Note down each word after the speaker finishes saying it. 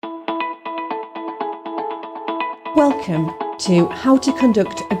Welcome to How to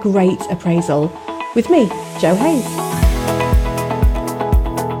Conduct a Great Appraisal with me, Jo Hayes.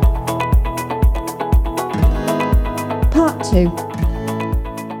 Part 2.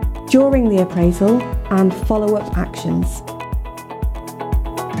 During the appraisal and follow-up actions.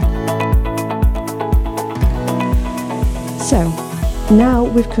 So, now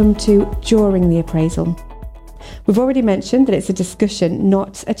we've come to during the appraisal. We've already mentioned that it's a discussion,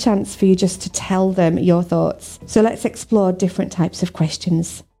 not a chance for you just to tell them your thoughts. So let's explore different types of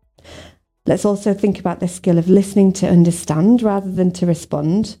questions. Let's also think about the skill of listening to understand rather than to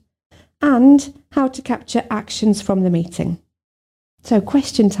respond, and how to capture actions from the meeting. So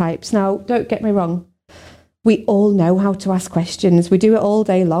question types. Now, don't get me wrong. We all know how to ask questions. We do it all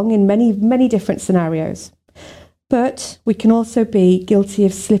day long in many, many different scenarios. But we can also be guilty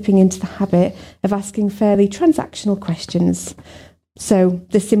of slipping into the habit of asking fairly transactional questions. So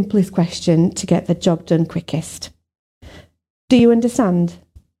the simplest question to get the job done quickest. Do you understand?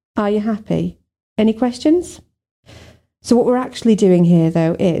 Are you happy? Any questions? So what we're actually doing here,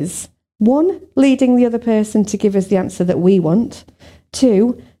 though, is 1, leading the other person to give us the answer that we want.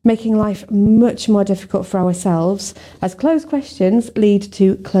 2, making life much more difficult for ourselves, as closed questions lead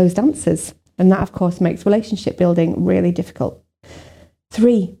to closed answers. And that, of course, makes relationship building really difficult.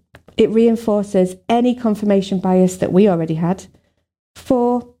 3, it reinforces any confirmation bias that we already had.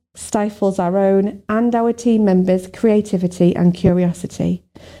 4, stifles our own and our team members' creativity and curiosity.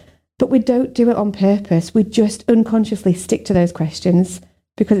 But we don't do it on purpose. We just unconsciously stick to those questions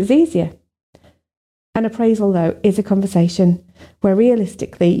because it's easier. An appraisal, though, is a conversation where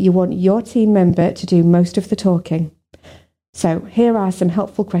realistically you want your team member to do most of the talking. So here are some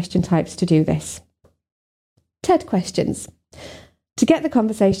helpful question types to do this. TED questions. To get the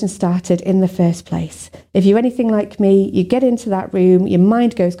conversation started in the first place. If you're anything like me, you get into that room, your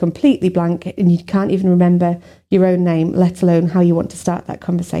mind goes completely blank and you can't even remember your own name, let alone how you want to start that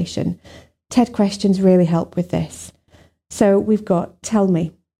conversation. TED questions really help with this. So we've got tell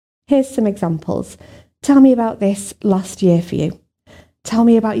me. Here's some examples. Tell me about this last year for you. Tell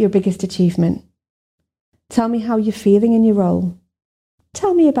me about your biggest achievement. Tell me how you're feeling in your role.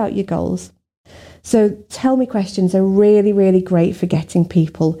 Tell me about your goals. So tell me questions are really, really great for getting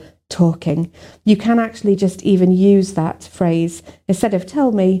people talking. You can actually just even use that phrase. Instead of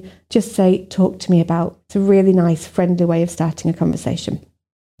tell me, just say talk to me about. It's a really nice, friendly way of starting a conversation.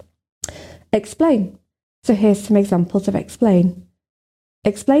 Explain. So here's some examples of explain.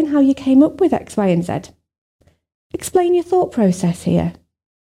 Explain how you came up with X, Y, and Z. Explain your thought process here.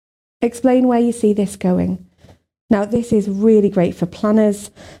 Explain where you see this going. Now, this is really great for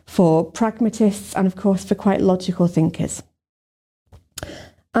planners, for pragmatists, and of course for quite logical thinkers.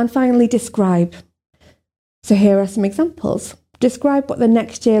 And finally, describe. So here are some examples. Describe what the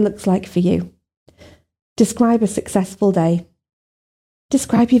next year looks like for you. Describe a successful day.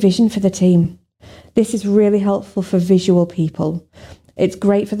 Describe your vision for the team. This is really helpful for visual people. It's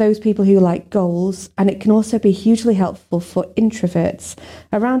great for those people who like goals, and it can also be hugely helpful for introverts.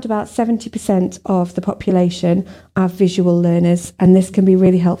 Around about 70% of the population are visual learners, and this can be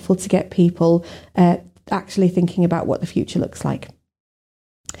really helpful to get people actually thinking about what the future looks like.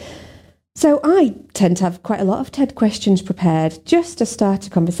 So I tend to have quite a lot of TED questions prepared just to start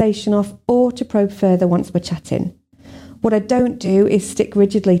a conversation off or to probe further once we're chatting. What I don't do is stick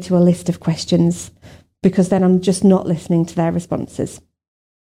rigidly to a list of questions, because then I'm just not listening to their responses.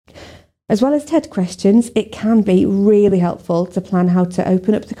 As well as TED questions, it can be really helpful to plan how to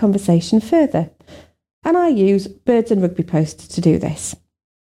open up the conversation further. And I use birds and rugby posts to do this.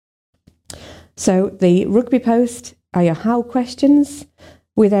 So the rugby post are your how questions.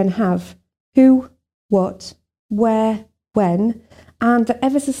 We then have who, what, where, when, and the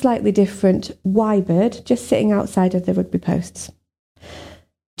ever so slightly different why bird just sitting outside of the rugby posts.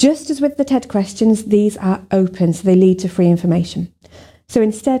 Just as with the TED questions, these are open, so they lead to free information. So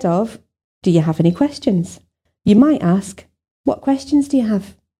instead of, do you have any questions? You might ask, what questions do you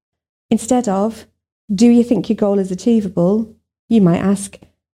have? Instead of, do you think your goal is achievable? You might ask,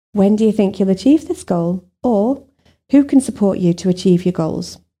 when do you think you'll achieve this goal? Or, who can support you to achieve your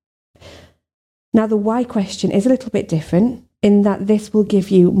goals? Now, the why question is a little bit different, in that this will give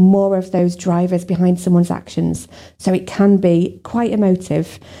you more of those drivers behind someone's actions. So it can be quite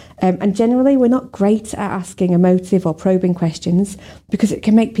emotive. And generally, we're not great at asking emotive or probing questions because it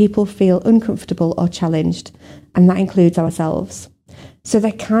can make people feel uncomfortable or challenged. And that includes ourselves. So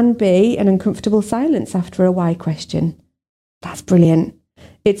there can be an uncomfortable silence after a why question. That's brilliant.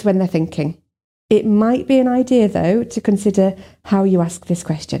 It's when they're thinking. It might be an idea, though, to consider how you ask this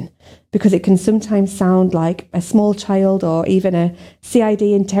question, because it can sometimes sound like a small child or even a CID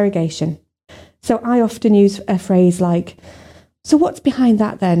interrogation. So I often use a phrase like, so what's behind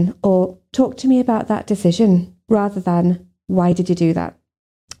that then? Or talk to me about that decision, rather than why did you do that?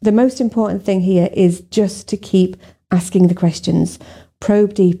 The most important thing here is just to keep asking the questions,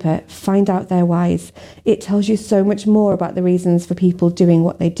 probe deeper, find out their whys. It tells you so much more about the reasons for people doing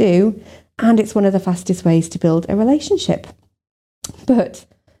what they do, and it's one of the fastest ways to build a relationship. But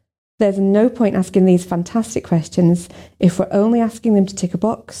there's no point asking these fantastic questions if we're only asking them to tick a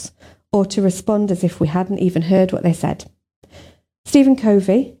box or to respond as if we hadn't even heard what they said. Stephen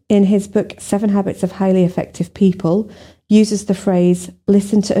Covey, in his book 7 Habits of Highly Effective People, uses the phrase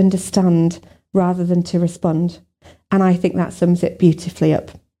listen to understand rather than to respond. And I think that sums it beautifully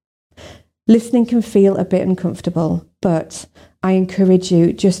up. Listening can feel a bit uncomfortable, but I encourage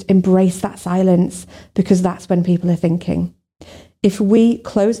you, just embrace that silence, because that's when people are thinking. If we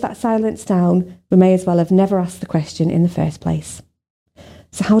close that silence down, we may as well have never asked the question in the first place.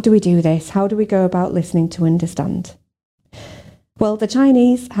 So how do we do this? How do we go about listening to understand? Well, the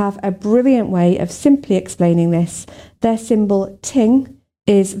Chinese have a brilliant way of simply explaining this. Their symbol ting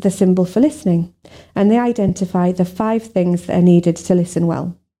is the symbol for listening, and they identify the 5 things that are needed to listen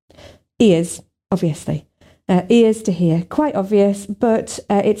well. Ears, obviously. Ears to hear, quite obvious, but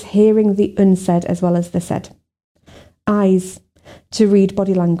it's hearing the unsaid as well as the said. Eyes, to read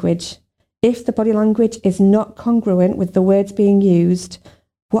body language. If the body language is not congruent with the words being used,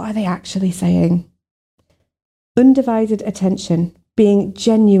 what are they actually saying? Undivided attention, being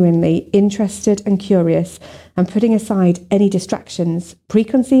genuinely interested and curious and putting aside any distractions,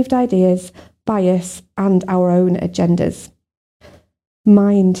 preconceived ideas, bias, and our own agendas.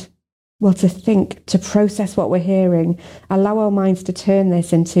 Mind, well, to think, to process what we're hearing, allow our minds to turn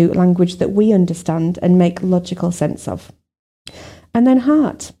this into language that we understand and make logical sense of. And then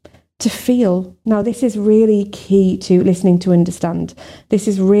heart, to feel. Now, this is really key to listening to understand. This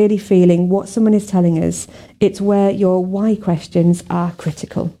is really feeling what someone is telling us. It's where your why questions are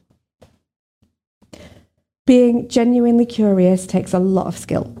critical. Being genuinely curious takes a lot of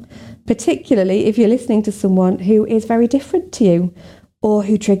skill, particularly if you're listening to someone who is very different to you or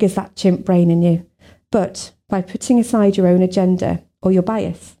who triggers that chimp brain in you. But by putting aside your own agenda or your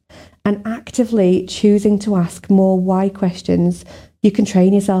bias and actively choosing to ask more why questions, you can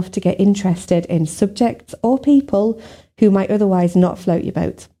train yourself to get interested in subjects or people who might otherwise not float your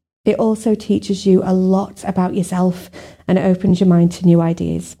boat. It also teaches you a lot about yourself and it opens your mind to new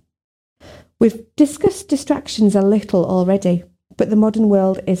ideas. We've discussed distractions a little already, but the modern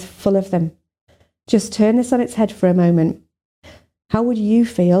world is full of them. Just turn this on its head for a moment. How would you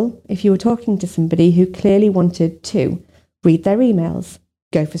feel if you were talking to somebody who clearly wanted to read their emails,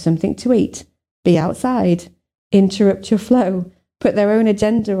 go for something to eat, be outside, interrupt your flow, put their own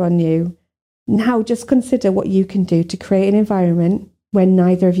agenda on you? Now just consider what you can do to create an environment where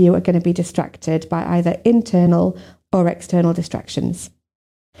neither of you are going to be distracted by either internal or external distractions.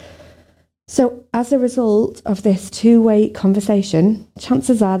 So as a result of this two-way conversation,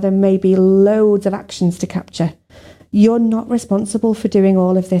 chances are there may be loads of actions to capture. You're not responsible for doing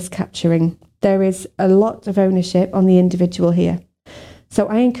all of this capturing. There is a lot of ownership on the individual here. So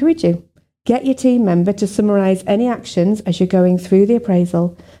I encourage you, get your team member to summarise any actions as you're going through the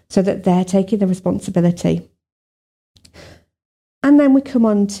appraisal so that they're taking the responsibility. And then we come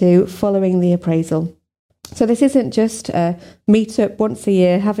on to following the appraisal. So this isn't just a meet up once a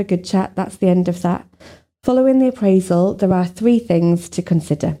year, have a good chat, that's the end of that. Following the appraisal, there are 3 things to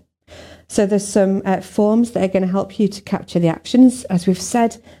consider. So there's some forms that are going to help you to capture the actions. As we've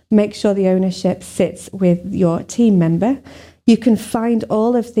said, make sure the ownership sits with your team member. You can find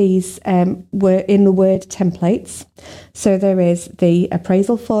all of these in the Word templates. So there is the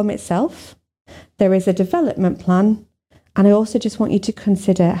appraisal form itself, there is a development plan, and I also just want you to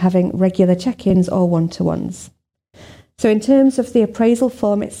consider having regular check-ins or one-to-ones. So in terms of the appraisal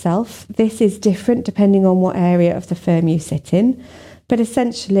form itself, this is different depending on what area of the firm you sit in, but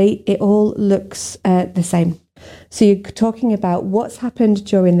essentially it all looks the same. So you're talking about what's happened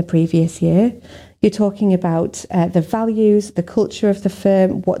during the previous year. You're talking about the values, the culture of the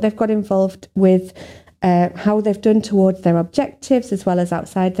firm, what they've got involved with, how they've done towards their objectives as well as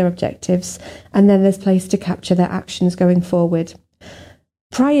outside their objectives. And then there's place to capture their actions going forward.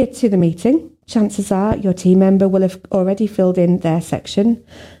 Prior to the meeting, chances are your team member will have already filled in their section.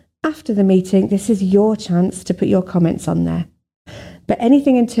 After the meeting, this is your chance to put your comments on there. But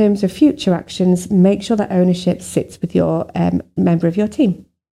anything in terms of future actions, make sure that ownership sits with your member of your team.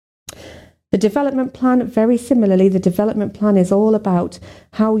 The development plan, very similarly, the development plan is all about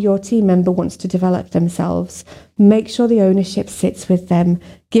how your team member wants to develop themselves. Make sure the ownership sits with them.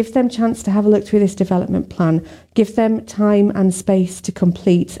 Give them a chance to have a look through this development plan. Give them time and space to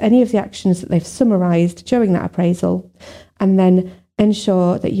complete any of the actions that they've summarised during that appraisal. And then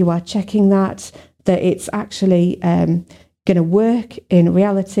ensure that you are checking that it's actually going to work in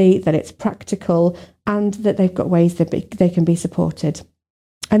reality, that it's practical, and that they've got ways that they can be supported.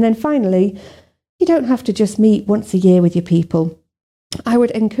 And then finally, you don't have to just meet once a year with your people. I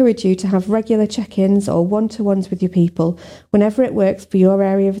would encourage you to have regular check-ins or one-to-ones with your people whenever it works for your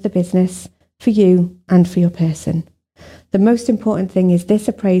area of the business, for you and for your person. The most important thing is this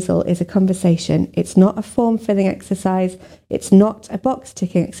appraisal is a conversation. It's not a form-filling exercise. It's not a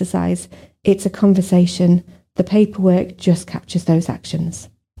box-ticking exercise. It's a conversation. The paperwork just captures those actions.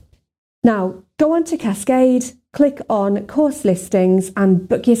 Now, go on to Cascade, click on course listings and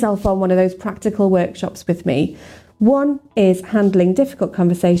book yourself on one of those practical workshops with me. One is handling difficult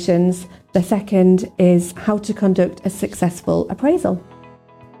conversations. The second is how to conduct a successful appraisal.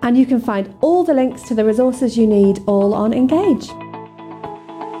 And you can find all the links to the resources you need all on Engage.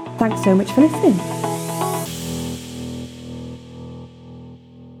 Thanks so much for listening.